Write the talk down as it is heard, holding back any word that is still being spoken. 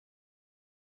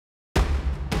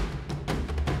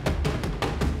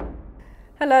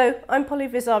Hello, I'm Polly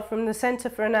Vizard from the Centre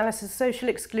for Analysis of Social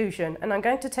Exclusion, and I'm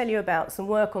going to tell you about some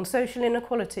work on social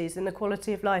inequalities and the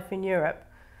quality of life in Europe.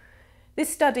 This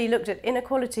study looked at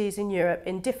inequalities in Europe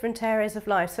in different areas of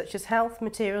life such as health,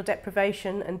 material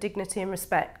deprivation and dignity and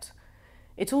respect.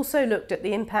 It also looked at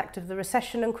the impact of the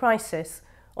recession and crisis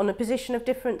on the position of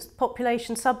different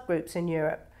population subgroups in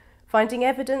Europe, finding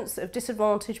evidence of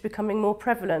disadvantage becoming more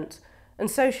prevalent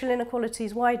and social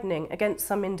inequalities widening against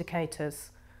some indicators.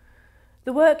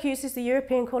 The work uses the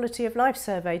European Quality of Life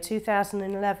Survey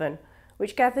 2011,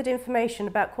 which gathered information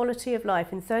about quality of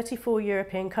life in 34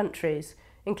 European countries,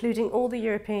 including all the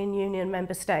European Union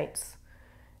member states.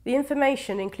 The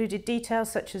information included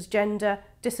details such as gender,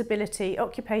 disability,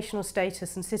 occupational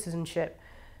status and citizenship,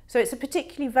 so it's a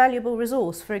particularly valuable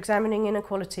resource for examining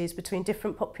inequalities between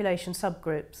different population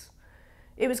subgroups.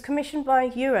 It was commissioned by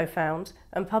Eurofound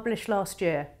and published last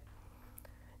year.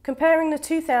 Comparing the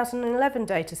 2011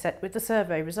 dataset with the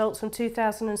survey results from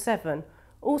 2007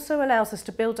 also allows us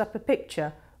to build up a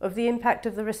picture of the impact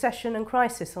of the recession and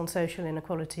crisis on social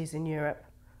inequalities in Europe.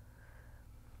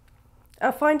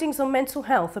 Our findings on mental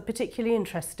health are particularly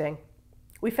interesting.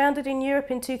 We found that in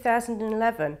Europe in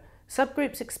 2011,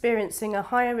 subgroups experiencing a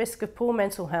higher risk of poor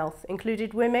mental health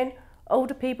included women,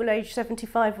 older people aged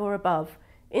 75 or above,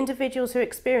 individuals who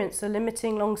experience a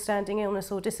limiting long-standing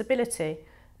illness or disability,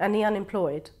 and the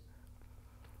unemployed.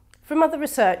 From other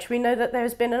research, we know that there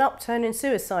has been an upturn in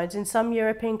suicides in some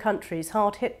European countries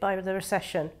hard hit by the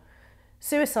recession.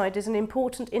 Suicide is an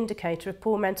important indicator of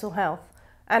poor mental health,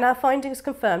 and our findings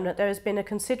confirm that there has been a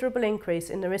considerable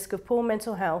increase in the risk of poor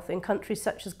mental health in countries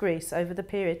such as Greece over the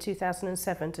period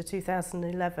 2007 to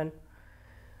 2011.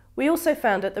 We also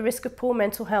found that the risk of poor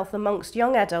mental health amongst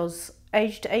young adults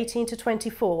aged 18 to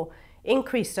 24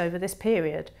 increased over this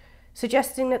period,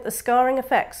 suggesting that the scarring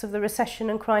effects of the recession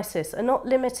and crisis are not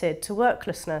limited to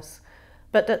worklessness,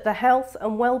 but that the health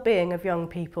and well-being of young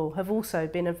people have also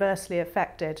been adversely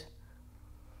affected.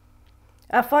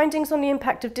 Our findings on the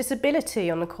impact of disability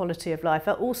on the quality of life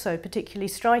are also particularly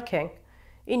striking.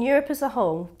 In Europe as a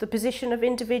whole, the position of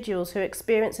individuals who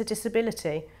experience a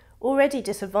disability, already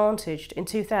disadvantaged in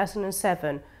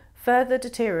 2007, further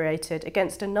deteriorated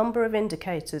against a number of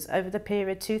indicators over the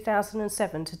period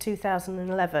 2007 to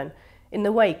 2011 in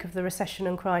the wake of the recession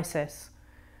and crisis.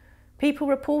 People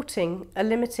reporting a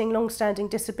limiting long-standing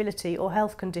disability or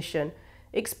health condition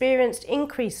experienced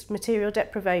increased material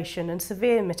deprivation and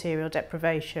severe material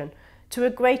deprivation to a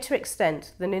greater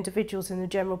extent than individuals in the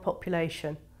general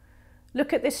population.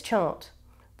 Look at this chart.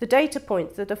 The data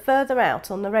points that are further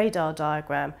out on the radar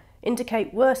diagram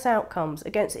indicate worse outcomes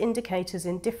against indicators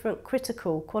in different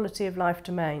critical quality of life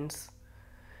domains.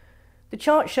 The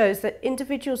chart shows that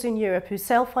individuals in Europe who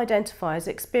self-identify as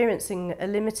experiencing a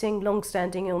limiting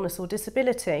long-standing illness or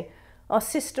disability are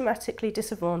systematically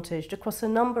disadvantaged across a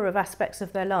number of aspects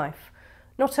of their life,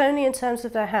 not only in terms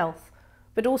of their health,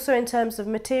 but also in terms of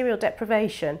material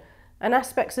deprivation and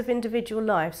aspects of individual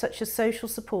life such as social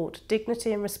support,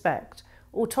 dignity and respect,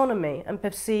 autonomy and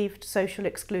perceived social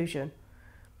exclusion.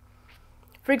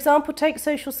 For example, take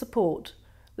social support.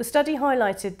 The study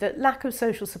highlighted that lack of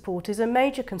social support is a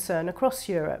major concern across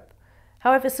Europe.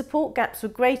 However, support gaps were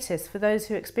greatest for those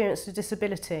who experienced a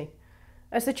disability.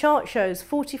 As the chart shows,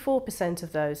 44%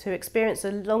 of those who experience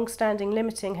a long-standing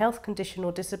limiting health condition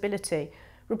or disability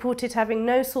reported having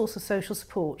no source of social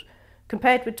support,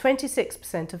 compared with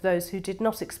 26% of those who did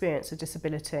not experience a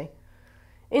disability.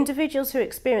 Individuals who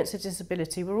experience a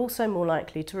disability were also more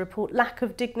likely to report lack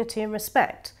of dignity and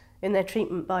respect in their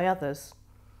treatment by others.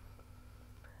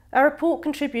 Our report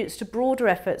contributes to broader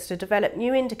efforts to develop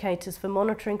new indicators for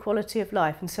monitoring quality of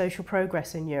life and social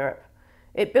progress in Europe.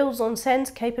 It builds on SEN's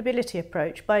capability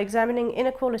approach by examining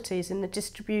inequalities in the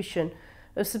distribution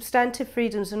of substantive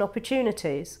freedoms and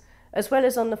opportunities, as well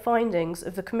as on the findings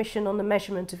of the Commission on the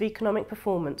Measurement of Economic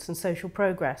Performance and Social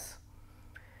Progress.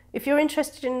 If you're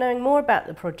interested in knowing more about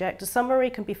the project, a summary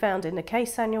can be found in the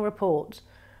case annual report.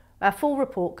 Our full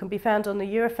report can be found on the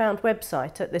Eurofound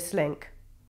website at this link.